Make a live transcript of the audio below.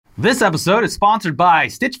This episode is sponsored by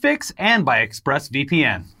Stitch Fix and by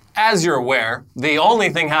ExpressVPN. As you're aware, the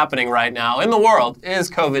only thing happening right now in the world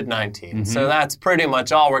is COVID-19. So that's pretty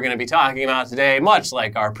much all we're going to be talking about today, much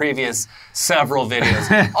like our previous several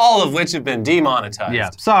videos, all of which have been demonetized.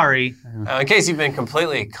 Yeah, sorry. In case you've been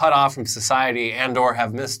completely cut off from society and or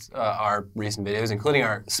have missed our recent videos, including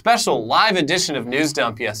our special live edition of News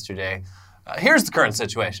Dump yesterday, here's the current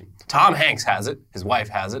situation. Tom Hanks has it. His wife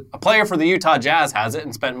has it. A player for the Utah Jazz has it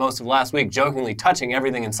and spent most of last week jokingly touching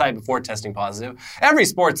everything in sight before testing positive. Every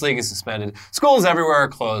sports league is suspended. Schools everywhere are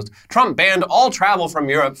closed. Trump banned all travel from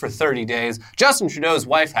Europe for 30 days. Justin Trudeau's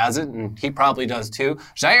wife has it, and he probably does too.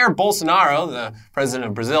 Jair Bolsonaro, the president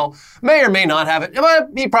of Brazil, may or may not have it, but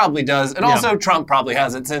he probably does. And also Trump probably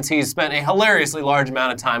has it since he's spent a hilariously large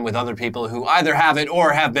amount of time with other people who either have it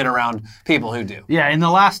or have been around people who do. Yeah, in the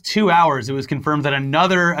last 2 hours, it was confirmed that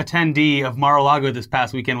another attendee of Mar-a-Lago this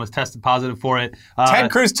past weekend was tested positive for it.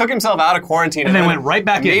 Ted Cruz took himself out of quarantine and then went right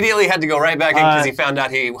back immediately had to go right back in because he found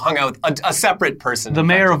out he hung out with a separate person. The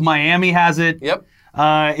mayor of Miami has it. Yep.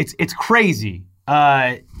 It's crazy.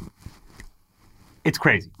 It's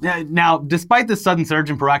crazy. Now, despite the sudden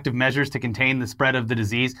surge in proactive measures to contain the spread of the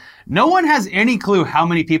disease, no one has any clue how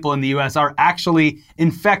many people in the U.S. are actually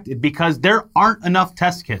infected because there aren't enough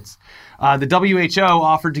test kits. The WHO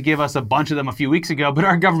offered to give us a bunch of them a few weeks ago, but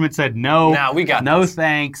our government said no. No, we got no this.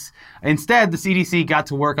 Thanks. Instead, the CDC got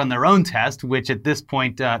to work on their own test, which at this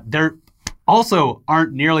point there also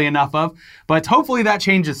aren't nearly enough of, but hopefully that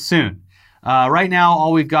changes soon. Right now,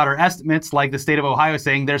 all we've got are estimates, like the state of Ohio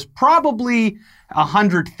saying there's probably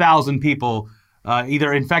 100,000 people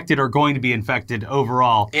either infected or going to be infected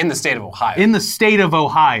overall. In the state of Ohio. In the state of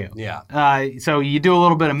Ohio. Yeah. So you do a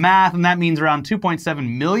little bit of math, and that means around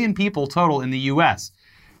 2.7 million people total in the U.S.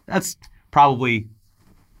 That's probably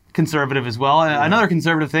conservative as well. Another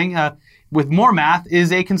conservative thing with more math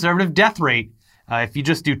is a conservative death rate. If you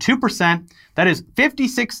just do 2%, that is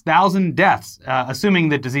 56,000 deaths, assuming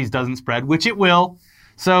the disease doesn't spread, which it will.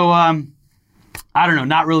 So, I don't know,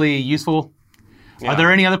 not really useful. Yeah. Are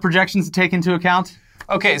there any other projections to take into account?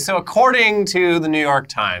 Okay, so according to the New York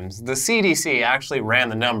Times, the CDC actually ran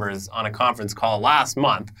the numbers on a conference call last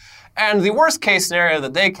month, and the worst case scenario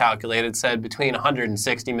that they calculated said between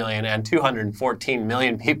 160 million and 214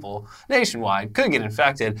 million people nationwide could get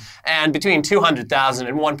infected, and between 200,000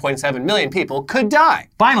 and 1.7 million people could die.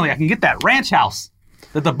 Finally, I can get that ranch house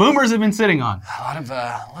that the boomers have been sitting on. A lot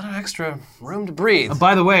of extra room to breathe.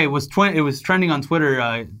 By the way, it was trending on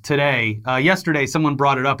Twitter today. Yesterday, someone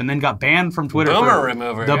brought it up and then got banned from Twitter. Boomer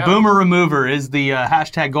remover. The boomer remover is the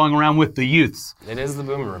hashtag going around with the youths. It is the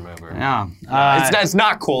boomer remover. Yeah. It's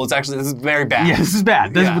not cool. This is very bad. Yeah, this is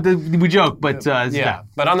bad. We joke, but it's bad.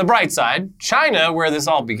 But on the bright side, China, where this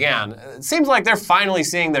all began, it seems like they're finally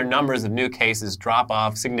seeing their numbers of new cases drop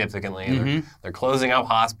off significantly. They're closing up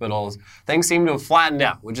hospitals. Things seem to have flattened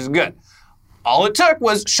out, which is good. All it took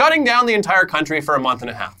was shutting down the entire country for a month and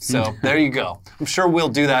a half. So there you go. I'm sure we'll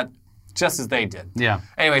do that just as they did. Yeah.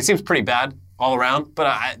 Anyway, it seems pretty bad all around, but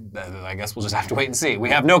I guess we'll just have to wait and see. We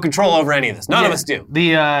have no control over any of this. None of us do.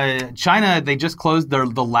 The China, they just closed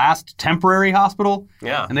the last temporary hospital.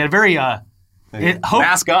 Yeah. And they had very...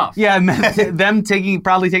 mask off. Yeah, them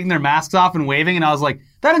probably taking their masks off and waving, and I was like,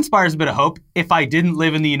 that inspires a bit of hope. If I didn't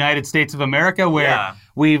live in the United States of America, where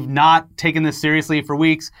we've not taken this seriously for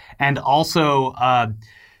weeks, and also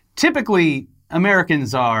typically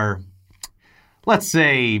Americans are, let's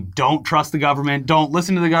say, don't trust the government, don't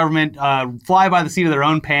listen to the government, fly by the seat of their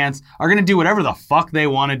own pants, are going to do whatever the fuck they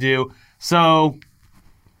want to do. So,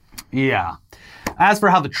 yeah. As for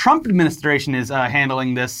how the Trump administration is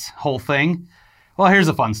handling this whole thing, well, here's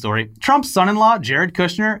a fun story. Trump's son-in-law, Jared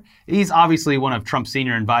Kushner, he's obviously one of Trump's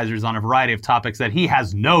senior advisors on a variety of topics that he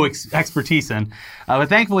has no expertise in. But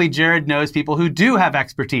thankfully, Jared knows people who do have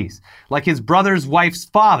expertise, like his brother's wife's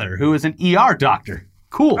father, who is an ER doctor.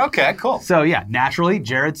 Cool. Okay, cool. So yeah, naturally,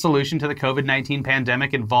 Jared's solution to the COVID-19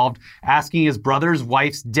 pandemic involved asking his brother's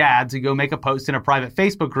wife's dad to go make a post in a private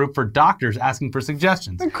Facebook group for doctors asking for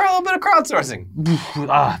suggestions. A little bit of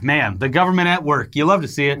crowdsourcing. Man, the government at work. You love to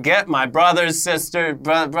see it. Get my brother's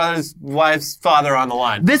wife's father on the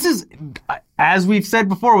line. This is, as we've said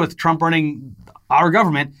before with Trump running our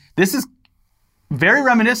government, this is very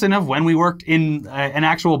reminiscent of when we worked in an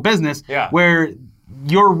actual business where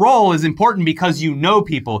your role is important because you know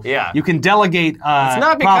people. Yeah. You can delegate it's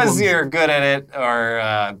not because problems. You're good at it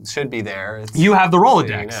or should be there. You have the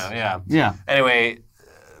Rolodex. So you know, yeah. Anyway,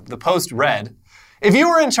 the Post read, If you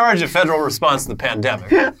were in charge of federal response to the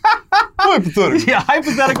pandemic, hypothetical. Yeah,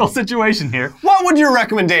 hypothetical situation here. What would your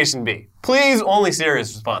recommendation be? Please, only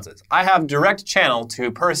serious responses. I have direct channel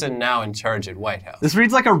to person now in charge at White House. This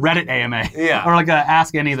reads like a Reddit AMA. Yeah. Or like a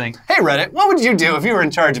Ask Anything. Hey, Reddit, what would you do if you were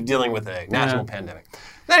in charge of dealing with a national pandemic?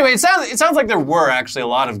 Anyway, it sounds like there were actually a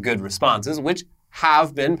lot of good responses, which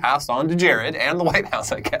have been passed on to Jared and the White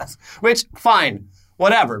House, I guess. Which, fine,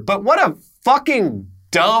 whatever. But what a fucking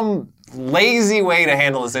dumb, lazy way to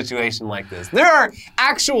handle a situation like this. There are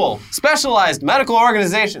actual, specialized medical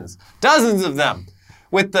organizations, dozens of them,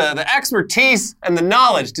 with the expertise and the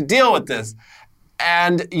knowledge to deal with this.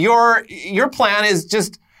 And your plan is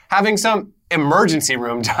just having some emergency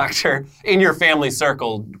room doctor in your family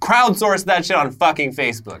circle crowdsource that shit on fucking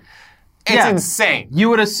Facebook. It's insane. You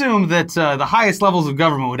would assume that the highest levels of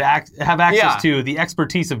government would have access to the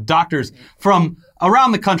expertise of doctors from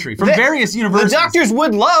around the country, from various universities. The doctors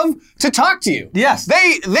would love to talk to you. Yes.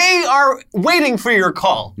 They are waiting for your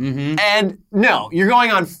call. Mm-hmm. And no, you're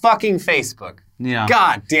going on fucking Facebook. Yeah.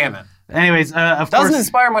 God damn it. Anyways, of course... Doesn't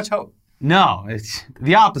inspire much hope. No, it's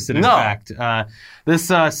the opposite, in fact. This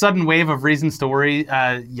sudden wave of reasons to worry,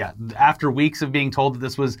 after weeks of being told that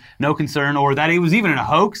this was no concern or that it was even a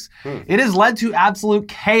hoax, it has led to absolute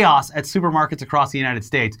chaos at supermarkets across the United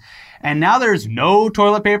States. And now there's no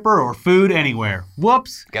toilet paper or food anywhere.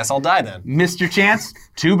 Whoops. Guess I'll die then. Missed your chance?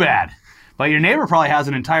 Too bad. But your neighbor probably has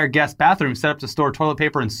an entire guest bathroom set up to store toilet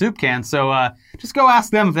paper and soup cans, so just go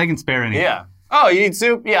ask them if they can spare any. Yeah. Oh, you need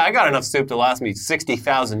soup? Yeah, I got enough soup to last me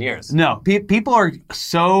 60,000 years. No, people are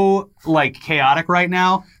so chaotic right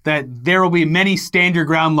now that there will be many stand your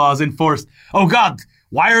ground laws enforced. Oh God,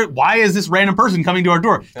 why is this random person coming to our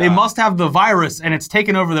door? They must have the virus and it's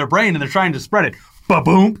taken over their brain and they're trying to spread it.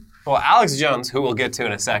 Ba-boom. Well, Alex Jones, who we'll get to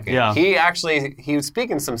in a second, he was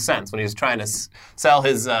speaking some sense when he was trying to sell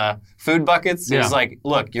his food buckets. He was like,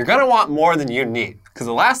 look, you're going to want more than you need because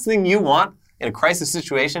the last thing you want in a crisis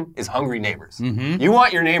situation is hungry neighbors. Mm-hmm. You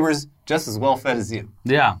want your neighbors just as well fed as you.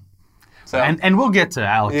 Yeah. So and we'll get to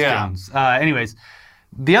Alex Jones. Anyways,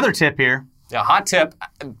 the other tip here. Yeah, hot tip.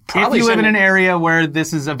 If you live in an area where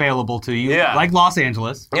this is available to you, like Los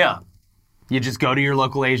Angeles, you just go to your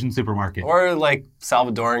local Asian supermarket. Or like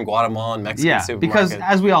Salvadoran, Guatemalan, Mexican supermarket. Because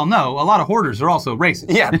as we all know, a lot of hoarders are also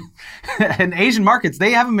racist. Yeah. And Asian markets,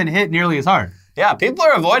 they haven't been hit nearly as hard. Yeah, people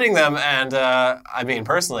are avoiding them, and I mean,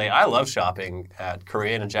 personally, I love shopping at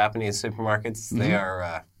Korean and Japanese supermarkets. Mm-hmm. They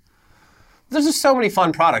are, there's just so many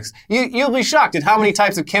fun products. You'll be shocked at how many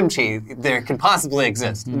types of kimchi there can possibly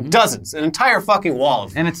exist. Mm-hmm. Dozens, an entire fucking wall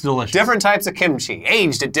of them. And it's delicious. Different types of kimchi,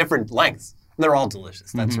 aged at different lengths. And they're all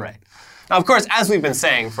delicious, that's right. Now, of course, as we've been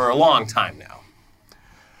saying for a long time now,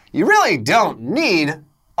 you really don't need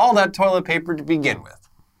all that toilet paper to begin with.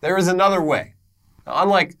 There is another way. Now,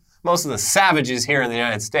 unlike most of the savages here in the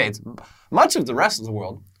United States, much of the rest of the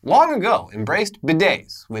world long ago embraced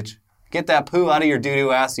bidets, which get that poo out of your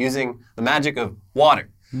doo-doo ass using the magic of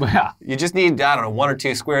water. Yeah. You just need, 1 or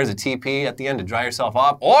 2 squares of TP at the end to dry yourself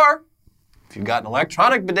off. Or, if you've got an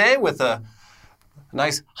electronic bidet with a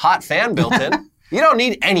nice hot fan built in, you don't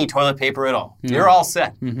need any toilet paper at all. You're all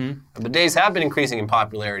set. Mm-hmm. Bidets have been increasing in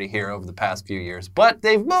popularity here over the past few years, but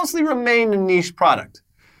they've mostly remained a niche product.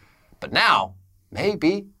 But now,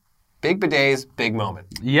 maybe big bidets, big moment.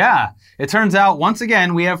 Yeah. It turns out, once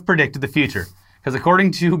again, we have predicted the future. Because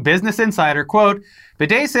according to Business Insider, quote,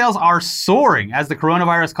 bidet sales are soaring as the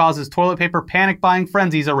coronavirus causes toilet paper panic buying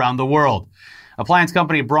frenzies around the world. Appliance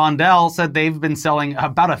company Brondell said they've been selling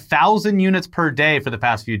about 1,000 units per day for the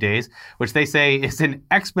past few days, which they say is an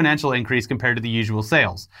exponential increase compared to the usual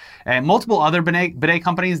sales. And multiple other bidet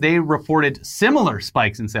companies, they reported similar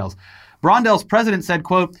spikes in sales. Brondell's president said,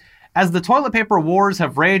 quote, as the toilet paper wars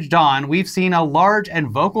have raged on, we've seen a large and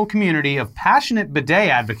vocal community of passionate bidet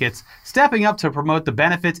advocates stepping up to promote the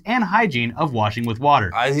benefits and hygiene of washing with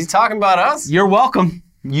water. Is he talking about us? You're welcome.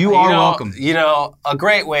 You are welcome. You know, a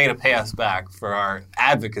great way to pay us back for our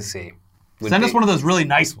advocacy. Send us one of those really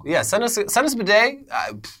nice ones. Yeah, send us a bidet.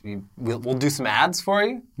 We'll do some ads for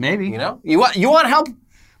you. Maybe. You know, you want help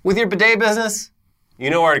with your bidet business?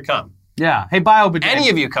 You know where to come. Yeah. Hey, BioBidet. Any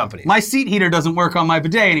of you companies. My seat heater doesn't work on my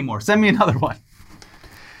bidet anymore. Send me another one.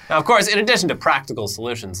 Now, of course, in addition to practical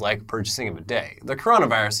solutions like purchasing a bidet, the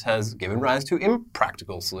coronavirus has given rise to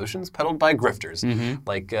impractical solutions peddled by grifters,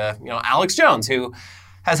 like Alex Jones, who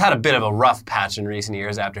has had a bit of a rough patch in recent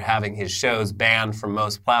years after having his shows banned from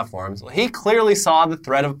most platforms. He clearly saw the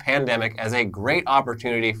threat of a pandemic as a great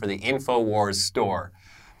opportunity for the InfoWars store.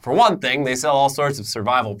 For one thing, they sell all sorts of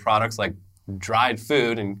survival products like dried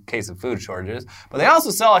food in case of food shortages, but they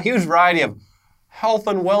also sell a huge variety of health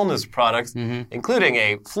and wellness products, including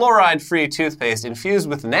a fluoride-free toothpaste infused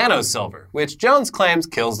with nanosilver, which Jones claims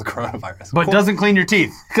kills the coronavirus. But doesn't clean your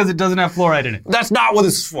teeth because it doesn't have fluoride in it. That's not what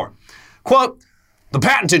this is for. Quote, the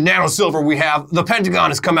patented nanosilver we have, the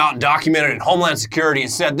Pentagon has come out and documented in Homeland Security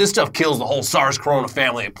and said this stuff kills the whole SARS corona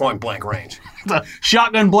family at point-blank range. It's a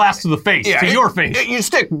shotgun blast to the face, your face. You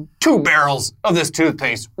stick 2 barrels of this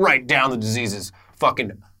toothpaste right down the disease's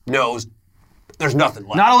fucking nose. There's nothing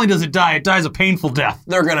left. Not only does it die, it dies a painful death.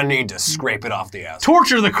 They're going to need to scrape it off the ass.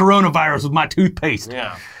 Torture the coronavirus with my toothpaste.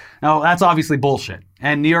 Yeah. Now, that's obviously bullshit.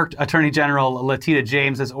 And New York Attorney General Letitia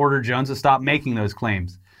James has ordered Jones to stop making those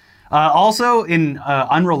claims. Also, in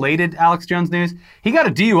unrelated Alex Jones news, he got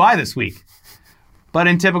a DUI this week. But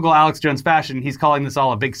in typical Alex Jones fashion, he's calling this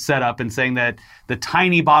all a big setup and saying that the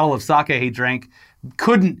tiny bottle of sake he drank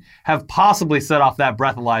couldn't have possibly set off that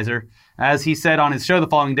breathalyzer. As he said on his show the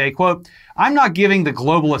following day, quote, I'm not giving the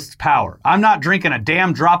globalists power. I'm not drinking a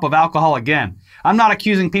damn drop of alcohol again. I'm not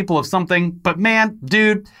accusing people of something, but man,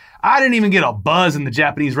 dude, I didn't even get a buzz in the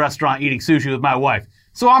Japanese restaurant eating sushi with my wife,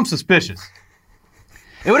 so I'm suspicious.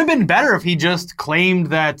 It would have been better if he just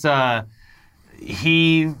claimed that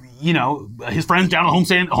his friends down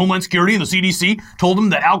at Homeland Security and the CDC told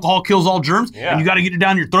him that alcohol kills all germs and you got to get it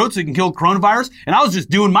down your throat so you can kill coronavirus. And I was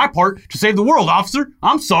just doing my part to save the world, officer.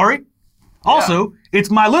 I'm sorry. Also, it's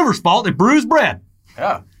my liver's fault. It brews bread.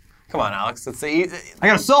 Yeah. Come on, Alex. I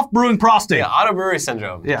got a self-brewing prostate. Yeah, auto-brewery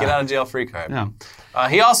syndrome. Yeah. Get out of jail free card. Yeah.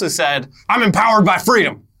 He also said, I'm empowered by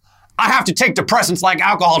freedom. I have to take depressants like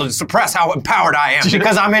alcohol to suppress how empowered I am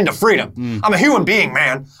because I'm into freedom. I'm a human being,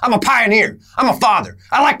 man. I'm a pioneer. I'm a father.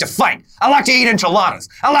 I like to fight. I like to eat enchiladas.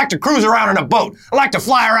 I like to cruise around in a boat. I like to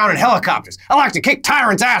fly around in helicopters. I like to kick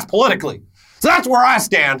tyrants' ass politically. So that's where I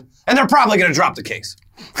stand, and they're probably going to drop the case.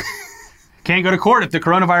 Can't go to court if the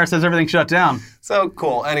coronavirus has everything shut down. So,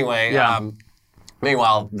 cool. Anyway,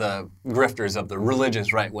 meanwhile, the grifters of the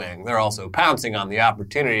religious right wing, they're also pouncing on the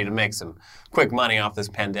opportunity to make some quick money off this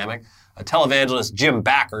pandemic. A televangelist, Jim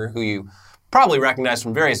Backer, who you probably recognize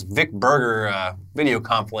from various Vic Berger video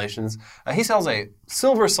compilations, he sells a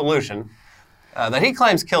silver solution that he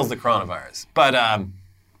claims kills the coronavirus. But,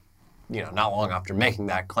 not long after making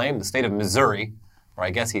that claim, the state of Missouri, where I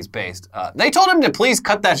guess he's based, they told him to please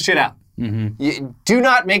cut that shit out. You do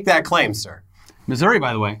not make that claim, sir. Missouri,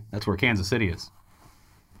 by the way, that's where Kansas City is.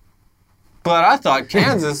 But I thought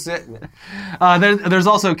Kansas... There's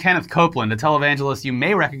also Kenneth Copeland, a televangelist you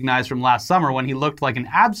may recognize from last summer when he looked like an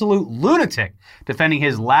absolute lunatic defending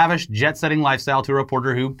his lavish, jet-setting lifestyle to a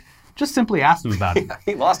reporter who just simply asked him about it.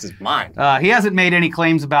 He lost his mind. He hasn't made any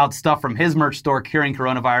claims about stuff from his merch store curing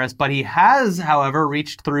coronavirus, but he has, however,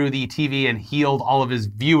 reached through the TV and healed all of his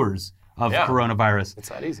viewers of coronavirus. It's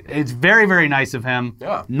that easy. It's very, very nice of him.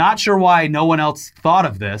 Yeah. Not sure why no one else thought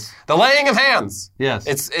of this. The laying of hands. Yes.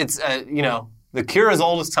 It's the cure as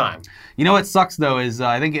old as time. You know what sucks, though, is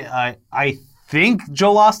I think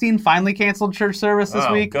Joel Osteen finally canceled church service this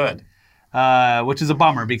week. Oh, good. Which is a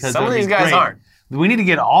bummer because some of these guys aren't. We need to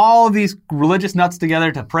get all of these religious nuts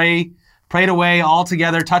together to pray away all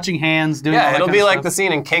together, touching hands, doing all that it'll kind be of like stuff. the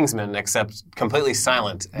scene in Kingsman, except completely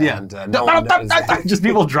silent and no one knows. Just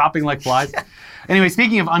people dropping like flies. Anyway,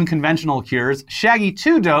 speaking of unconventional cures, Shaggy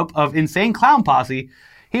 2 Dope of Insane Clown Posse,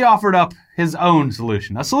 he offered up his own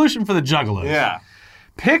solution, a solution for the juggalos. Yeah.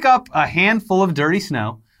 Pick up a handful of dirty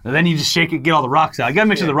snow, and then you just shake it, get all the rocks out. You gotta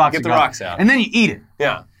make sure the rocks get are the gone. rocks out. And then you eat it.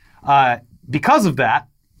 Yeah. Because of that,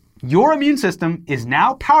 your immune system is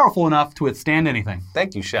now powerful enough to withstand anything.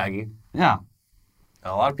 Thank you, Shaggy. Yeah.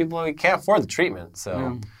 A lot of people can't afford the treatment, so...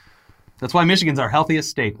 Yeah. That's why Michigan's our healthiest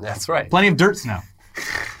state. That's right. Plenty of dirt snow.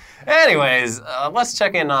 Anyways, let's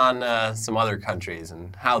check in on some other countries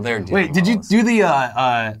and how they're dealing Wait, did you do the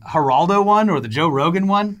Geraldo one or the Joe Rogan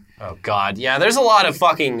one? Oh, God. Yeah, there's a lot of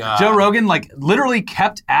fucking... Joe Rogan, literally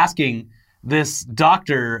kept asking this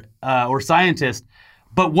doctor or scientist,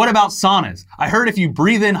 but what about saunas? I heard if you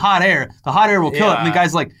breathe in hot air, the hot air will kill it. And the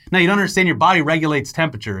guy's like, no, you don't understand. Your body regulates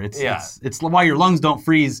temperature. It's why your lungs don't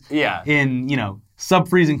freeze in,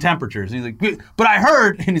 sub-freezing temperatures. And he's like, but I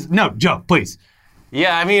heard, and he's no, Joe, please.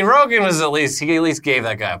 Yeah, I mean, Rogan was he at least gave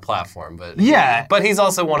that guy a platform, but but he's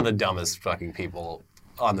also one of the dumbest fucking people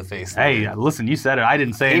on the face. Hey, listen, you said it. I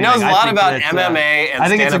didn't say anything. He knows a lot about MMA and I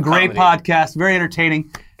think it's a great comedy. podcast, very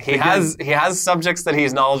entertaining. He has subjects that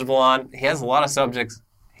he's knowledgeable on. He has a lot of subjects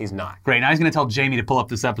he's not. Great. Now he's going to tell Jamie to pull up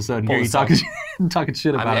this episode and hear you talking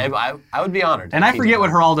shit about it. I would be honored. And I forget what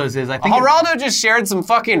Geraldo's is. I think Geraldo just shared some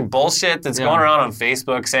fucking bullshit that's going around on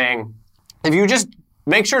Facebook saying, if you just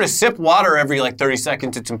make sure to sip water every 30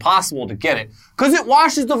 seconds, it's impossible to get it because it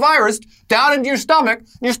washes the virus down into your stomach,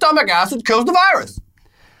 and your stomach acid kills the virus.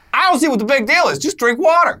 I don't see what the big deal is. Just drink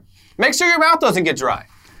water. Make sure your mouth doesn't get dry.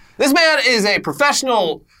 This man is a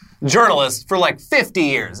professional journalist for like 50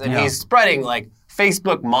 years, and he's spreading like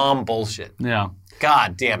Facebook mom bullshit. Yeah.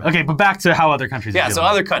 God damn it. Okay, but back to how other countries are Yeah, so dealing.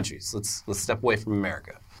 other countries. Let's step away from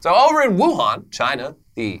America. So over in Wuhan, China,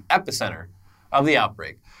 the epicenter of the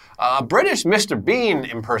outbreak, a British Mr. Bean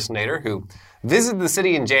impersonator who visited the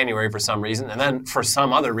city in January for some reason, and then for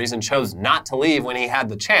some other reason chose not to leave when he had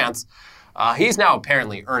the chance. He's now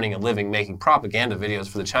apparently earning a living making propaganda videos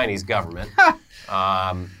for the Chinese government.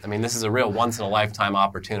 I mean, this is a real once-in-a-lifetime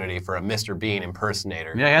opportunity for a Mr. Bean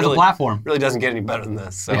impersonator. Yeah, he has a platform. Really doesn't get any better than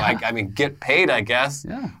this. So, I mean, get paid, I guess.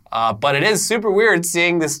 Yeah. But it is super weird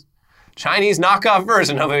seeing this Chinese knockoff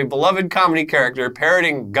version of a beloved comedy character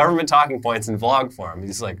parroting government talking points in vlog form.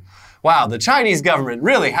 He's like, wow, the Chinese government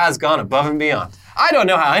really has gone above and beyond. I don't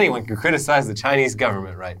know how anyone can criticize the Chinese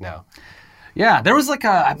government right now. Yeah, there was like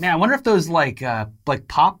a, man, I wonder if those like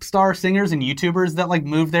pop star singers and YouTubers that like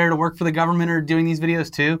moved there to work for the government are doing these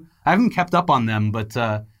videos too. I haven't kept up on them, but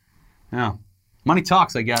yeah, money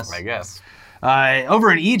talks, I guess. I guess.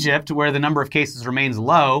 Over in Egypt, where the number of cases remains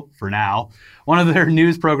low for now, one of their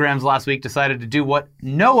news programs last week decided to do what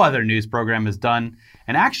no other news program has done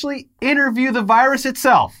and actually interview the virus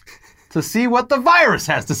itself to see what the virus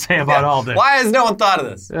has to say about all this. Why has no one thought of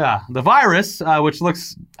this? Yeah, the virus, which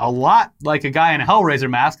looks a lot like a guy in a Hellraiser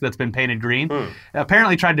mask that's been painted green,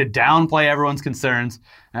 apparently tried to downplay everyone's concerns.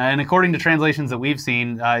 And according to translations that we've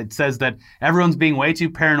seen, it says that everyone's being way too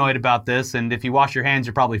paranoid about this, and if you wash your hands,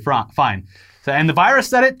 you're probably fine. So, and the virus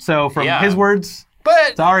said it, so from his words,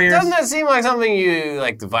 but to our ears. Doesn't that seem like something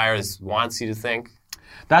the virus wants you to think?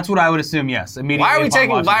 That's what I would assume, yes. Immediately. Why are we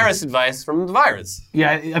taking virus advice from the virus?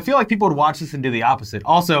 Yeah, I feel like people would watch this and do the opposite.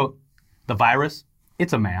 Also, the virus,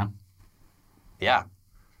 it's a man. Yeah.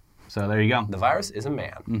 So there you go. The virus is a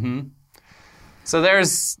man. Mm-hmm. So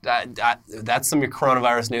there's, that's some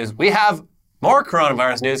coronavirus news. We have more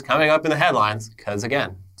coronavirus news coming up in the headlines because,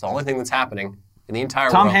 again, it's the only thing that's happening in the entire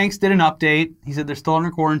world. Tom Hanks did an update. He said they're still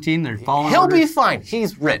under quarantine. They're following He'll orders. be fine.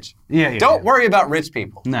 He's rich. Yeah. Don't worry about rich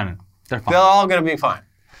people. No. They're fine. They're all going to be fine.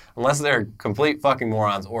 Unless they're complete fucking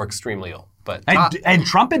morons or extremely ill. But and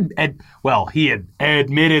Trump he had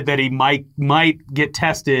admitted that he might get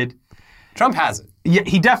tested. Trump has it. Yeah,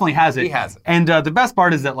 he definitely has it. He has it. And the best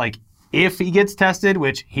part is that, like, if he gets tested,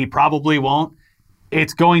 which he probably won't,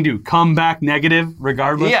 it's going to come back negative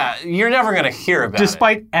regardless. Yeah, you're never going to hear about it.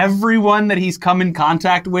 Despite everyone that he's come in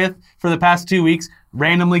contact with for the past 2 weeks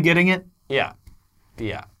randomly getting it. Yeah.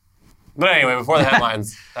 But anyway, before the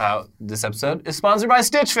headlines, this episode is sponsored by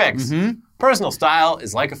Stitch Fix. Mm-hmm. Personal style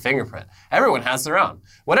is like a fingerprint. Everyone has their own.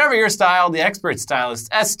 Whatever your style, the expert stylists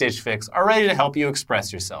at Stitch Fix are ready to help you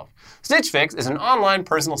express yourself. Stitch Fix is an online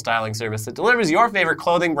personal styling service that delivers your favorite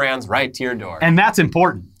clothing brands right to your door. And that's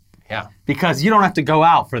important. Yeah. Because you don't have to go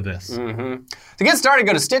out for this. Mm-hmm. To get started,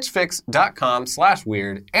 go to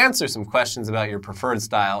stitchfix.com/weird, answer some questions about your preferred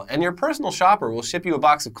style, and your personal shopper will ship you a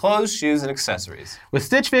box of clothes, shoes, and accessories. With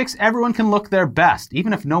Stitch Fix, everyone can look their best,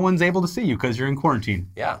 even if no one's able to see you because you're in quarantine.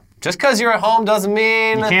 Yeah. Just because you're at home doesn't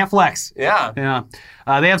mean... You can't flex. Yeah.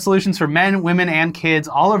 They have solutions for men, women, and kids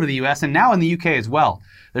all over the U.S. and now in the UK as well.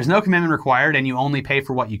 There's no commitment required, and you only pay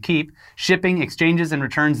for what you keep. Shipping, exchanges, and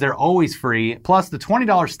returns, they're always free. Plus, the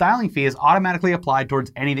 $20 styling fee is automatically applied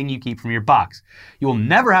towards anything you keep from your box. You will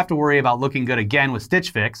never have to worry about looking good again with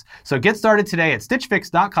Stitch Fix. So get started today at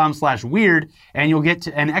stitchfix.com/weird, and you'll get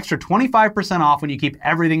an extra 25% off when you keep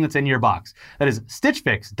everything that's in your box. That is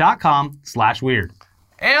stitchfix.com/weird.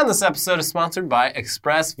 And this episode is sponsored by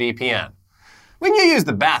ExpressVPN. When you use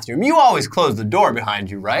the bathroom, you always close the door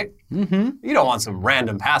behind you, right? Mm-hmm. You don't want some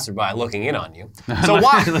random passerby looking in on you. So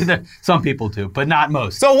why? Some people do, but not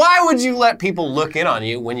most. So why would you let people look in on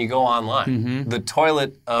you when you go online? Mm-hmm. The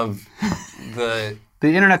toilet of the... The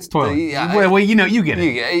internet's toilet. Well, you get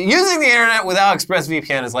it. Using the internet without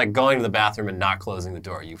ExpressVPN is like going to the bathroom and not closing the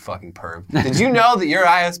door, you fucking perv. Did you know that your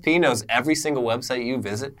ISP knows every single website you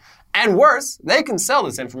visit? And worse, they can sell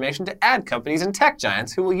this information to ad companies and tech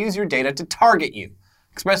giants who will use your data to target you.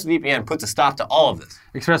 ExpressVPN puts a stop to all of this.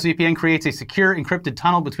 ExpressVPN creates a secure, encrypted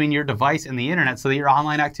tunnel between your device and the internet so that your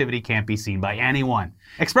online activity can't be seen by anyone.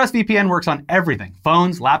 ExpressVPN works on everything,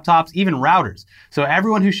 phones, laptops, even routers. So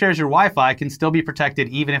everyone who shares your Wi-Fi can still be protected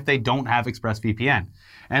even if they don't have ExpressVPN.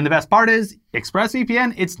 And the best part is,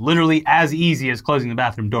 ExpressVPN, it's literally as easy as closing the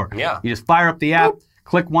bathroom door. Yeah. You just fire up the app,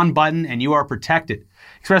 click one button, and you are protected.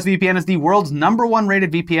 ExpressVPN is the world's #1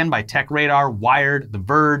 rated VPN by TechRadar, Wired, The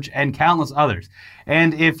Verge, and countless others.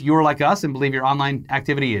 And if you're like us and believe your online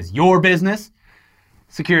activity is your business,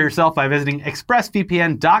 Secure yourself by visiting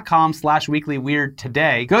expressvpn.com/weeklyweird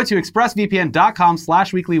today. Go to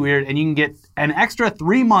expressvpn.com/weeklyweird and you can get an extra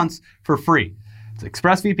 3 months for free. It's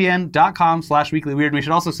expressvpn.com/weeklyweird. We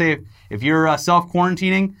should also say if you're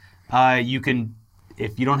self-quarantining, you can,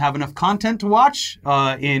 if you don't have enough content to watch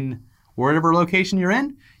in whatever location you're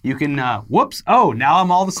in, you can, now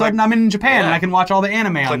I'm all of a sudden I'm in Japan and I can watch all the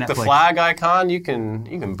anime on Netflix. Click the flag icon, you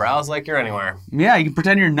can browse like you're anywhere. Yeah, you can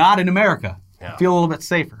pretend you're not in America. Yeah. Feel a little bit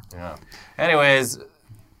safer. Yeah. Anyways,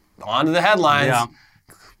 on to the headlines. Yeah.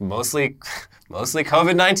 Mostly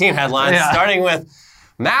COVID-19 headlines, starting with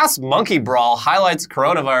mass monkey brawl highlights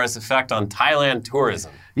coronavirus effect on Thailand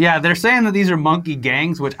tourism. Yeah, they're saying that these are monkey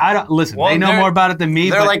gangs, which I don't, listen, they know more about it than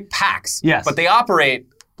me. They're like packs. Yes. But they operate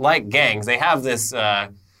like gangs. They have they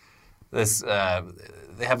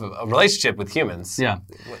have a relationship with humans. Yeah.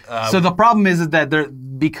 So the problem is that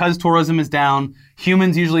because tourism is down,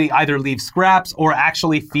 humans usually either leave scraps or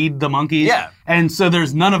actually feed the monkeys. Yeah. And so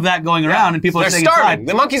there's none of that going around, and people are staying starving. inside.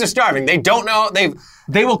 The monkeys are starving. They don't know.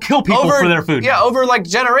 They will kill people for their food. Yeah, over like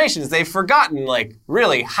generations, they've forgotten like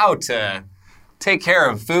really how to take care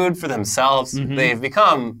of food for themselves. Mm-hmm. They've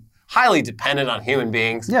become highly dependent on human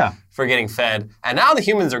beings for getting fed. And now the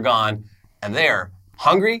humans are gone, and they're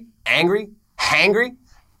hungry, angry, hangry.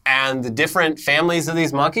 And the different families of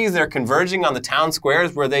these monkeys, they're converging on the town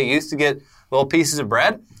squares where they used to get little pieces of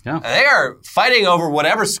bread. Yeah. And they are fighting over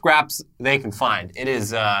whatever scraps they can find. It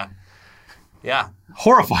is,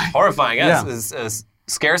 horrifying. Horrifying. Yeah. It's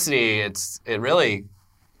scarcity. It really,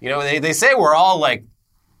 they say we're all like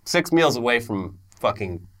 6 meals away from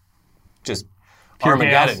fucking just pure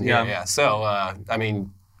Armageddon. Chaos. Yeah. So,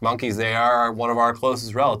 monkeys, they are one of our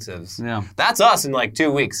closest relatives. Yeah. That's us in like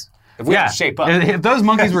 2 weeks. If we have to shape up. If those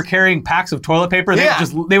monkeys were carrying packs of toilet paper,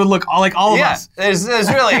 they would look like all of us. There's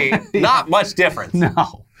really not much difference.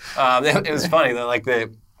 No. It was funny though, like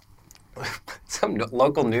some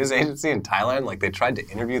local news agency in Thailand, like they tried to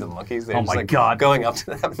interview the monkeys. They were just, God. Going up to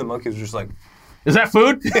them, and the monkeys were just like, "Is that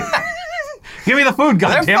food? Give me the food,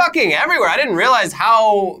 goddamn!" They're fucking everywhere. I didn't realize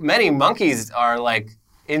how many monkeys are like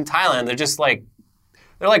in Thailand. They're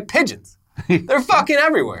like pigeons. They're fucking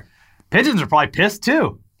everywhere. Pigeons are probably pissed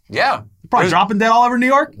too. Yeah. Probably dropping dead all over New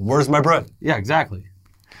York. Where's my bread? Yeah, exactly.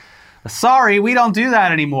 Sorry, we don't do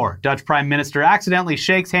that anymore. Dutch Prime Minister accidentally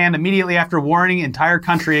shakes hand immediately after warning entire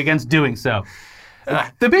country against doing so.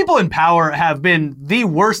 The people in power have been the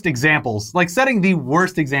worst examples, like setting the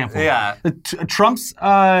worst example. Yeah. Trump's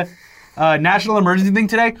national emergency thing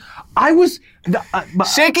today, I was...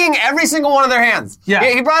 shaking every single one of their hands. Yeah.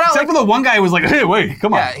 He brought out... Except for the one guy who was like, hey, wait,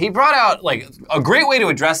 come on. Yeah, he brought out, like, a great way to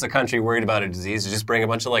address the country worried about a disease is just bring a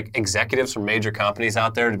bunch of, like, executives from major companies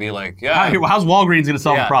out there to be like, how's Walgreens going to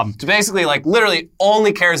solve the problem? To basically, like, literally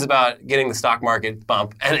only cares about getting the stock market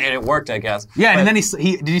bump, and it worked, I guess. Yeah, and then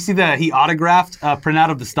did you see he autographed a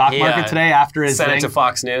printout of the stock market today after his sent thing? It to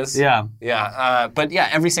Fox News. Yeah. Yeah, but yeah,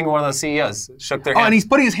 every single one of those CEOs shook their hands. Oh, and he's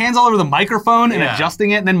putting his hands all over the microphone and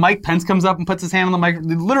adjusting it, and then Mike Pence comes up and puts his hand on the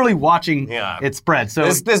microphone, literally watching it spread. So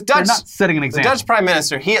this Dutch, they're not setting an example. The Dutch Prime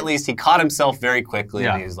Minister, he caught himself very quickly,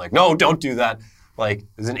 and he was like, no, don't do that. Like, it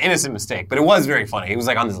was an innocent mistake, but it was very funny. He was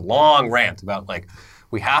like on this long rant about like,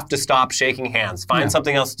 we have to stop shaking hands, find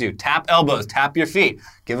something else to do, tap elbows, tap your feet,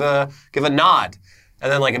 give a nod.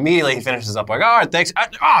 And then like immediately he finishes up like, all right, thanks.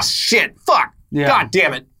 Oh shit, fuck, God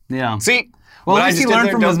damn it. Yeah. See? Well, at least he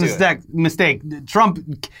learned from his mistake. Trump,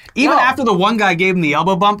 even after the one guy gave him the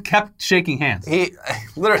elbow bump, kept shaking hands. I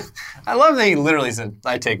love that he literally said,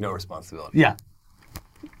 I take no responsibility. Yeah.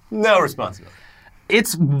 No responsibility.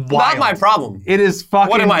 It's wild. Not my problem. It is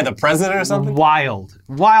fucking... What am I, the president or something? Wild.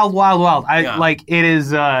 Wild. Like, it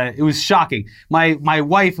is, it was shocking. My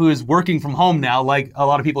wife, who is working from home now, like a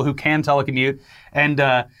lot of people who can telecommute, and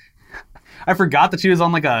I forgot that she was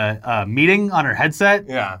on like a meeting on her headset.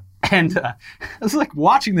 Yeah. And I was like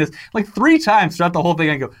watching this like 3 times throughout the whole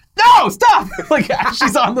thing. I go, no, stop! Like as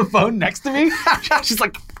she's on the phone next to me. She's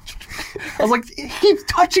like, I was like, he keeps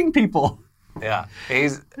touching people. Yeah,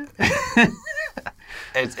 it's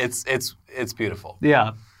beautiful.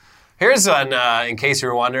 Yeah. Here's one, in case you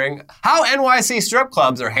were wondering, how NYC strip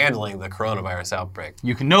clubs are handling the coronavirus outbreak.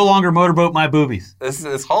 You can no longer motorboat my boobies.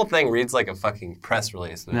 This whole thing reads like a fucking press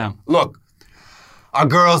release. Yeah. Look. Our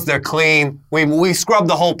girls, they're clean. We scrub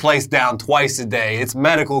the whole place down twice a day. It's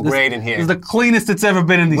medical grade in here. It's the cleanest it's ever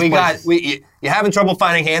been in these places. You having trouble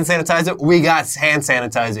finding hand sanitizer? We got hand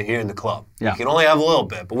sanitizer here in the club. Yeah. You can only have a little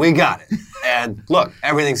bit, but we got it. And look,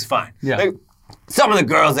 everything's fine. Yeah. Some of the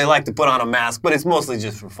girls, they like to put on a mask, but it's mostly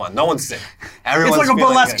just for fun. No one's sick. Everyone's it's like a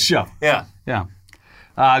burlesque good. show. Yeah. Yeah.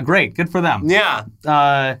 Great. Good for them. Yeah.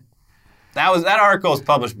 That article was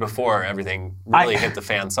published before everything really hit the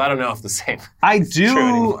fan, so I don't know if the same. I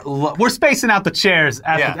do. We're spacing out the chairs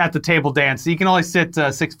at the table dance, so you can only sit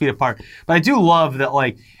 6 feet apart. But I do love that,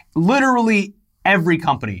 like, literally every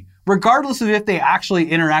company, regardless of if they actually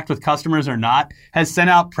interact with customers or not, has sent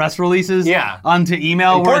out press releases onto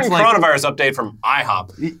email. Important coronavirus update from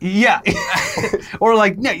IHOP. Yeah, or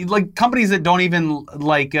like companies that don't even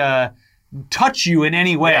like. Touch you in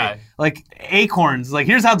any way. Yeah. Like Acorns. Like,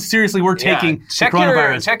 here's how seriously we're taking the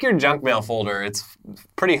coronavirus. Check your junk mail folder. It's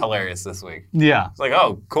pretty hilarious this week. Yeah. It's like,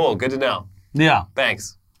 oh, cool. Good to know. Yeah.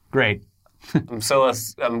 Thanks. Great.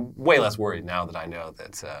 I'm way less worried now that I know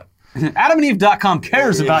that... AdamandEve.com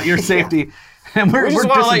cares about your safety. And we're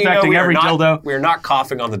disinfecting every dildo. We're not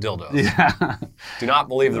coughing on the dildos. Yeah. Do not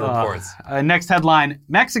believe the reports. Next headline.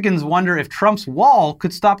 Mexicans wonder if Trump's wall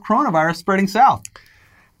could stop coronavirus spreading south.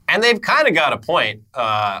 And they've kind of got a point.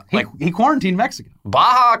 He quarantined Mexico.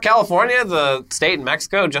 Baja California, the state in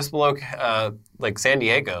Mexico just below San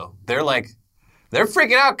Diego, they're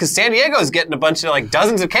freaking out because San Diego is getting a bunch of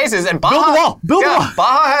dozens of cases, and Baja, build the wall. Build the wall.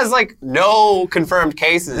 Baja has no confirmed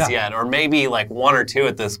cases yet, or maybe 1 or 2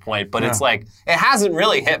 at this point. But it's it hasn't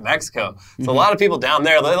really hit Mexico. So a lot of people down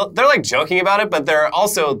there, they're joking about it, but they're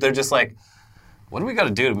just what do we got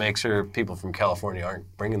to do to make sure people from California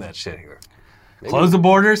aren't bringing that shit here? Maybe. Close the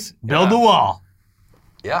borders, build the wall.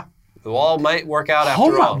 Yeah, the wall might work out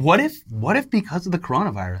after all. What if because of the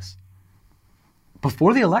coronavirus,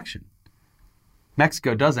 before the election,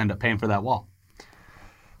 Mexico does end up paying for that wall?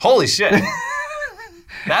 Holy shit.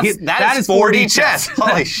 that is 4D chess.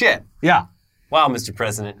 Holy shit. Yeah. Wow, Mr.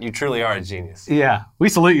 President, you truly are a genius. Yeah, we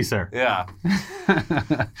salute you, sir. Yeah.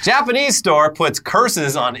 Japanese store puts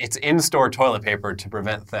curses on its in-store toilet paper to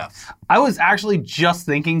prevent theft. I was actually just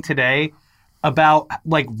thinking today about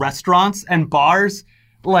restaurants and bars,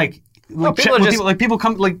 people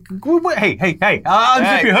come hey,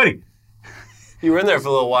 unzip your hoodie. You were in there for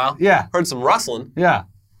a little while. Yeah. Heard some rustling. Yeah.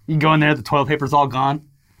 You go in there, the toilet paper's all gone.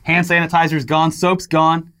 Hand sanitizer's gone, soap's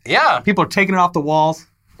gone. Yeah. People are taking it off the walls.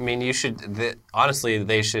 I mean, honestly,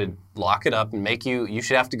 they should lock it up and make you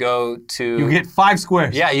should have to go to... You get 5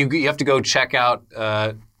 squares. Yeah, you have to go check out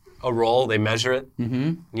a roll. They measure it.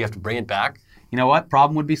 Mm-hmm. You have to bring it back. You know what?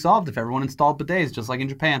 Problem would be solved if everyone installed bidets, just like in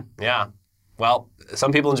Japan. Yeah. Well,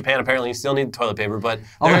 some people in Japan apparently still need toilet paper, but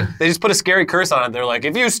they just put a scary curse on it. They're like,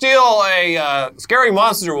 if you steal a scary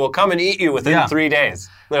monster will come and eat you within 3 days.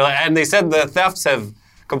 And they said the thefts have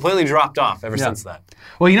completely dropped off ever since that.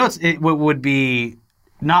 Well, you know what would be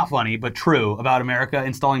not funny, but true about America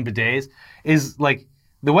installing bidets is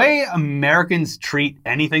the way Americans treat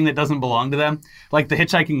anything that doesn't belong to them, like the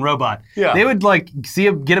hitchhiking robot. Yeah. They would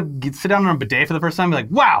sit down on a bidet for the first time and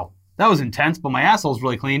be like, wow, that was intense, but my asshole's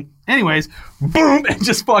really clean. Anyways, boom, and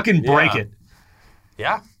just fucking break it.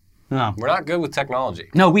 Yeah. No. We're not good with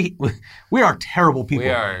technology. No, we are terrible people.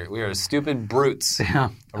 We are stupid brutes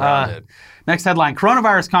around it. Next headline,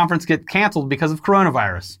 coronavirus conference gets canceled because of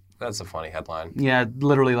coronavirus. That's a funny headline. Yeah,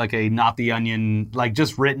 literally a Not the Onion,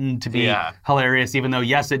 just written to be hilarious, even though,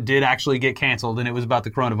 yes, it did actually get canceled, and it was about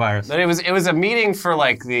the coronavirus. But it was a meeting for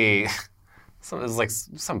it was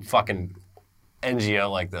some fucking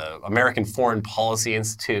NGO, the American Foreign Policy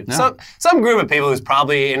Institute. Yeah. Some group of people who's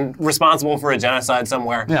probably responsible for a genocide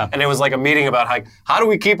somewhere. Yeah. And it was a meeting about how do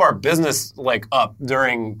we keep our business up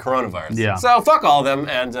during coronavirus. Yeah. So fuck all of them,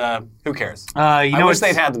 and who cares? I wish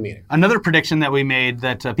they'd had the meeting. Another prediction that we made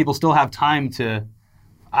that people still have time to.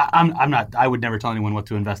 I would never tell anyone what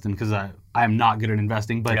to invest in because I am not good at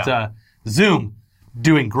investing. But Zoom,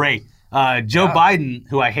 doing great. Joe Biden,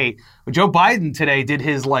 who I hate, Joe Biden today did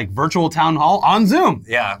his virtual town hall on Zoom.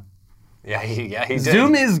 Yeah, he did.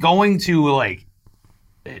 Zoom is going to I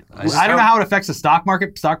don't know how it affects the stock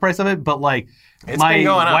price of it, but my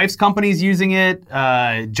wife's company's using it.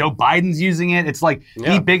 Joe Biden's using it. It's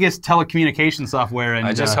the biggest telecommunication software. And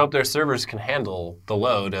I just hope their servers can handle the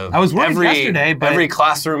load of I was worried yesterday, but every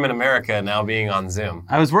classroom in America now being on Zoom.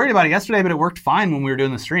 I was worried about it yesterday, but it worked fine when we were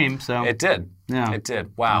doing the stream. So it did. Yeah, it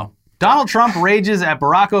did. Wow. Donald Trump rages at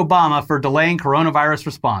Barack Obama for delaying coronavirus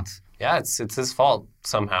response. Yeah, it's his fault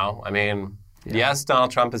somehow. I mean, yes, Donald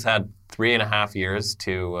Trump has had 3.5 years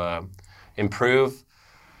to improve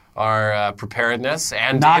our preparedness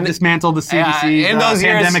and not dismantle the CDC, in those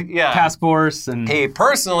pandemic task force. And he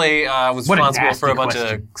personally was responsible for a bunch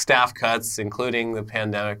of staff cuts, including the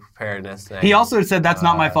pandemic preparedness thing. He also said that's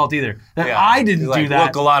not my fault either. That I didn't do that.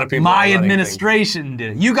 Look, a lot of people. My administration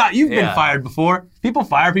did it. You've been fired before. People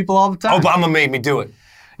fire people all the time. Obama made me do it.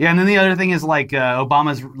 Yeah, and then the other thing is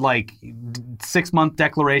Obama's 6-month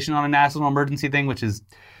declaration on a national emergency thing, which is.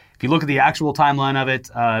 If you look at the actual timeline of it,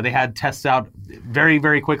 they had tests out very,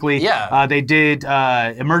 very quickly. Yeah. They did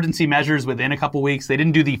emergency measures within a couple weeks. They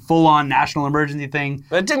didn't do the full-on national emergency thing.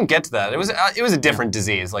 But it didn't get to that. It was a different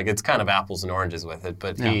disease. Like, it's kind of apples and oranges with it.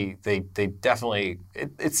 But they definitely,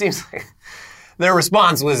 it seems like their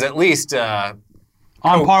response was at least on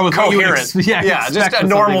par with coherent. What you yeah, just a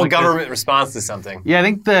normal government response to something. Yeah, I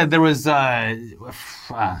think there was, I'm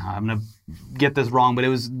going to get this wrong, but it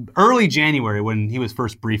was early January when he was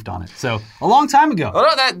first briefed on it. So a long time ago. Oh,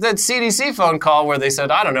 no, that CDC phone call where they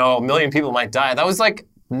said, I don't know, 1 million people might die. That was like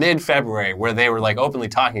mid-February where they were like openly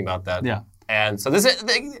talking about that. Yeah. And so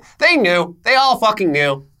they knew. They all fucking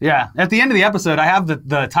knew. Yeah. At the end of the episode, I have the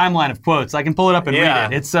timeline of quotes. I can pull it up and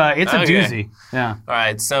read it. It's a doozy. Yeah. All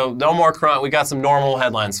right. So no more Corona. We got some normal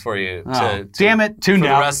headlines for you. Damn it. Tuned out.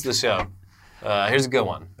 For the rest of the show. Here's a good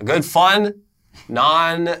one. A good, fun,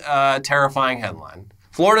 non-terrifying headline.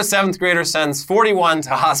 Florida 7th grader sends 41 to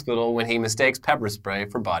hospital when he mistakes pepper spray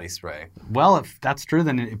for body spray. Well, if that's true,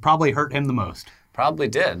 then it probably hurt him the most. Probably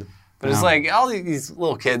did. But it's like all these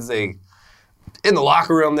little kids, in the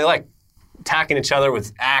locker room, they like attacking each other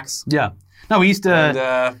with axe. Yeah. No, we used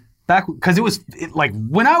to, back, because like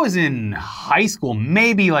when I was in high school,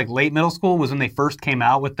 maybe like late middle school was when they first came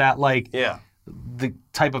out with that, like, the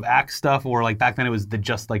type of axe stuff, or like back then it was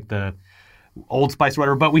just like the Old Spice or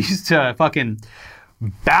whatever, but we used to fucking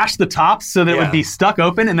bash the tops so that it would be stuck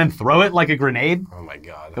open and then throw it like a grenade. Oh my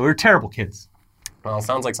God. We were terrible kids. Well, it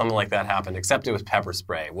sounds like something like that happened, except it was pepper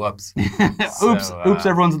spray. Whoops. Oops,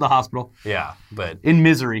 everyone's at the hospital. Yeah, but... in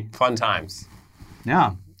misery. Fun times.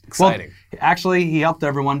 Yeah. Exciting. Well, actually, he helped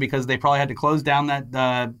everyone because they probably had to close down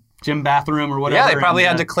that gym bathroom or whatever. Yeah, they probably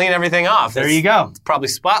had to clean everything off. There you go. It's probably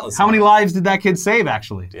spotless. How many lives did that kid save,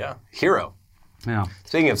 actually? Yeah, hero. Yeah.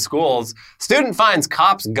 Speaking of schools, student finds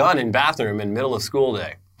cop's gun in bathroom in middle of school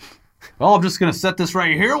day. Well, I'm just going to set this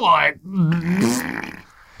right here while I...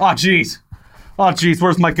 Oh, jeez. Oh, jeez,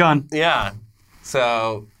 where's my gun? Yeah.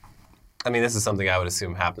 So, I mean, this is something I would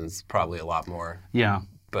assume happens probably a lot more. Yeah.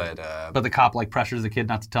 But the cop, like, pressures the kid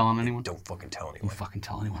not to tell on anyone? Don't fucking tell anyone. Don't fucking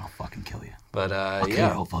tell anyone, I'll fucking kill you. But, I'll kill your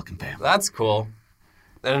whole fucking family. That's cool.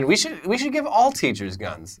 And we should give all teachers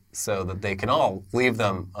guns so that they can all leave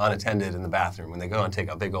them unattended in the bathroom when they go and take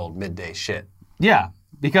a big old midday shit. Yeah,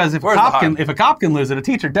 because if a cop can lose it, a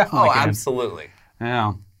teacher definitely can. Oh, absolutely.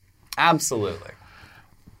 Yeah. Absolutely.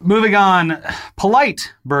 Moving on,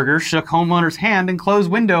 Polite Burger shook homeowner's hand and closed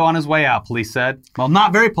window on his way out, police said. Well,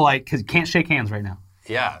 not very polite because you can't shake hands right now.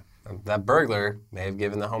 Yeah, that burglar may have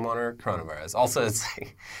given the homeowner coronavirus. Also, it's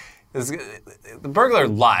like, the burglar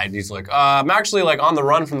lied. He's like, I'm actually like on the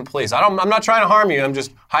run from the police. I'm not trying to harm you. I'm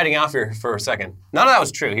just hiding out here for a second. None of that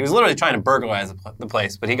was true. He was literally trying to burglarize the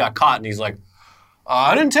place, but he got caught and he's like,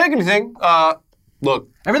 I didn't take anything. Look.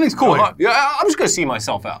 Everything's cool. Yeah, I'm just going to see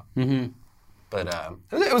myself out. Mm-hmm. But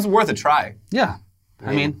it was worth a try. Yeah.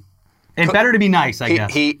 I mean, it's better to be nice, I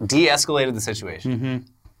guess. He de-escalated the situation. Mm-hmm.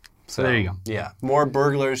 So there you go. Yeah. More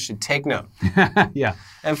burglars should take note. Yeah.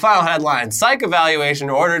 And final headline, psych evaluation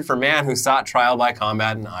ordered for man who sought trial by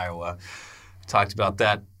combat in Iowa. We talked about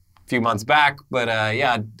that a few months back. But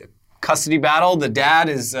custody battle. The dad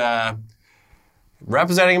is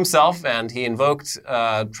representing himself, and he invoked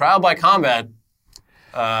trial by combat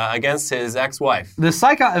against his ex-wife. The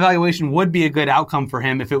psych evaluation would be a good outcome for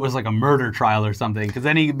him if it was like a murder trial or something, because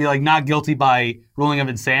then he could be like not guilty by ruling of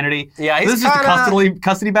insanity. Yeah, this is just a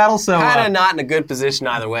custody battle, so kind of not in a good position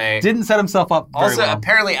either way. Didn't set himself up very well.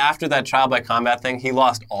 Apparently after that trial by combat thing, he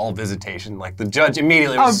lost all visitation. Like the judge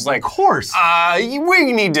immediately was just like, "Of course,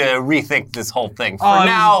 we need to rethink this whole thing. For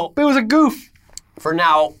now, it was a goof. For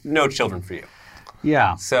now, no children for you."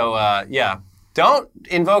 Yeah. So don't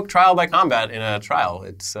invoke trial by combat in a trial.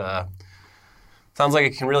 It sounds like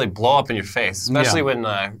it can really blow up in your face, especially when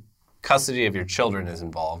custody of your children is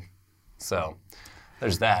involved. So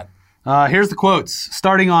there's that. Here's the quotes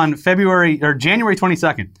starting on January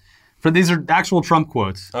 22nd. These are actual Trump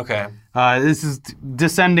quotes. Okay. This is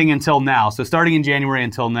descending until now. So starting in January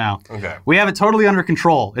until now. Okay. We have it totally under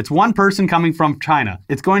control. It's one person coming from China.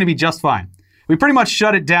 It's going to be just fine. We pretty much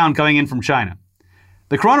shut it down coming in from China.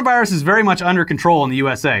 The coronavirus is very much under control in the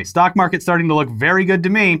USA. Stock market's starting to look very good to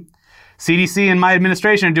me. CDC and my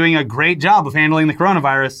administration are doing a great job of handling the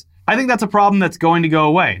coronavirus. I think that's a problem that's going to go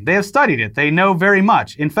away. They have studied it. They know very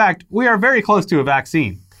much. In fact, we are very close to a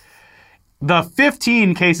vaccine. The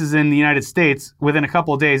 15 cases in the United States within a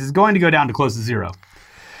couple of days is going to go down to close to zero.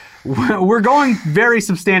 We're going very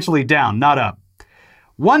substantially down, not up.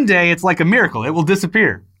 One day, it's like a miracle. It will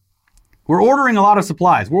disappear. We're ordering a lot of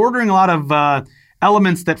supplies. We're ordering a lot of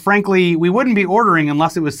elements that, frankly, we wouldn't be ordering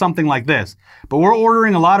unless it was something like this. But we're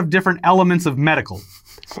ordering a lot of different elements of medical.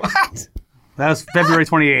 What? That was February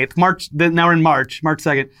 28th. Now we're in March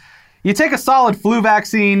 2nd. You take a solid flu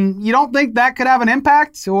vaccine, you don't think that could have an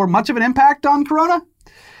impact or much of an impact on corona?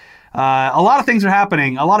 A lot of things are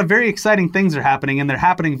happening. A lot of very exciting things are happening, and they're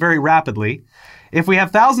happening very rapidly. If we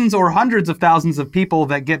have thousands or hundreds of thousands of people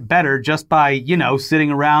that get better just by,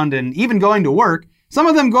 sitting around and even going to work, some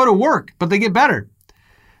of them go to work, but they get better.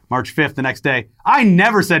 March 5th, the next day. I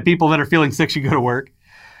never said people that are feeling sick should go to work.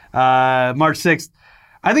 March 6th.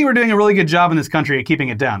 I think we're doing a really good job in this country at keeping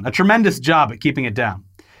it down. A tremendous job at keeping it down.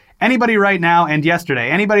 Anybody right now and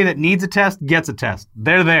yesterday, anybody that needs a test gets a test.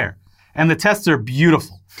 They're there. And the tests are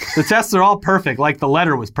beautiful. The tests are all perfect, like the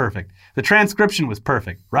letter was perfect. The transcription was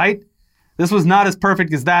perfect, right? This was not as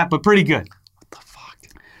perfect as that, but pretty good. What the fuck?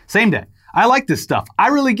 Same day. I like this stuff. I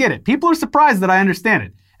really get it. People are surprised that I understand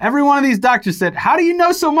it. Every one of these doctors said, how do you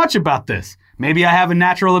know so much about this? Maybe I have a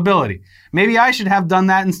natural ability. Maybe I should have done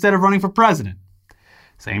that instead of running for president.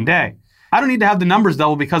 Same day. I don't need to have the numbers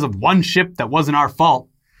double because of one ship that wasn't our fault.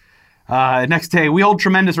 Next day, we hold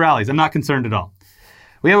tremendous rallies. I'm not concerned at all.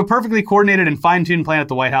 We have a perfectly coordinated and fine-tuned plan at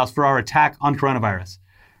the White House for our attack on coronavirus.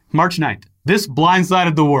 March 9th. This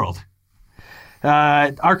blindsided the world.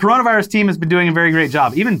 Our coronavirus team has been doing a very great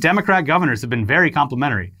job. Even Democrat governors have been very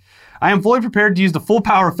complimentary. I am fully prepared to use the full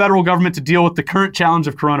power of federal government to deal with the current challenge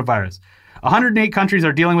of coronavirus. 108 countries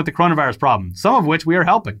are dealing with the coronavirus problem, some of which we are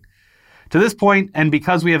helping. To this point, and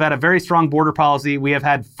because we have had a very strong border policy, we have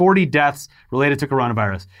had 40 deaths related to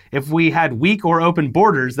coronavirus. If we had weak or open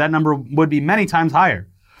borders, that number would be many times higher.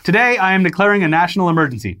 Today, I am declaring a national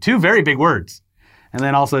emergency. 2 very big words. And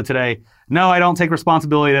then also today, no, I don't take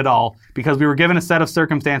responsibility at all because we were given a set of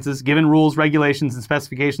circumstances, given rules, regulations, and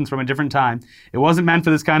specifications from a different time. It wasn't meant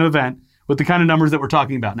for this kind of event with the kind of numbers that we're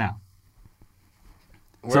talking about now.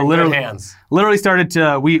 We're in good hands. Literally started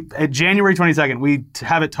at January 22nd, we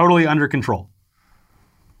have it totally under control.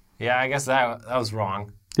 Yeah, I guess that was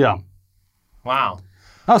wrong. Yeah. Wow.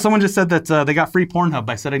 Oh, someone just said that they got free Pornhub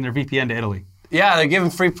by setting their VPN to Italy. Yeah, they're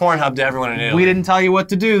giving free Pornhub to everyone in Italy. We didn't tell you what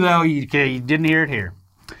to do, though. You didn't hear it here.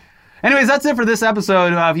 Anyways, that's it for this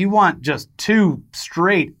episode. If you want just 2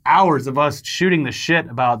 straight hours of us shooting the shit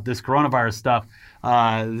about this coronavirus stuff,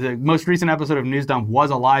 the most recent episode of News Dump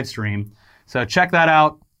was a live stream. So check that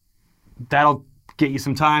out. That'll get you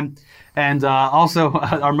some time. And also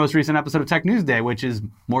our most recent episode of Tech News Day, which is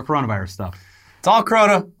more coronavirus stuff. It's all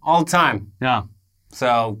Corona, all the time. Yeah.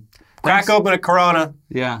 So crack open a Corona.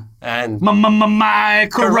 Yeah. And my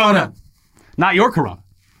Corona. Not your Corona.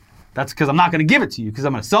 That's because I'm not going to give it to you because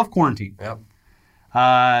I'm going to self-quarantine. Yep.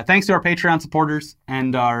 Thanks to our Patreon supporters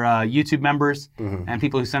and our YouTube members and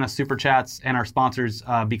people who send us super chats and our sponsors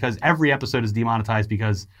because every episode is demonetized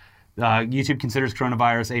because YouTube considers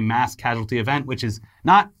coronavirus a mass casualty event, which is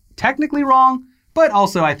not technically wrong, but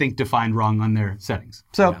also I think defined wrong on their settings.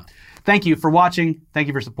 So thank you for watching. Thank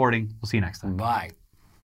you for supporting. We'll see you next time. Bye.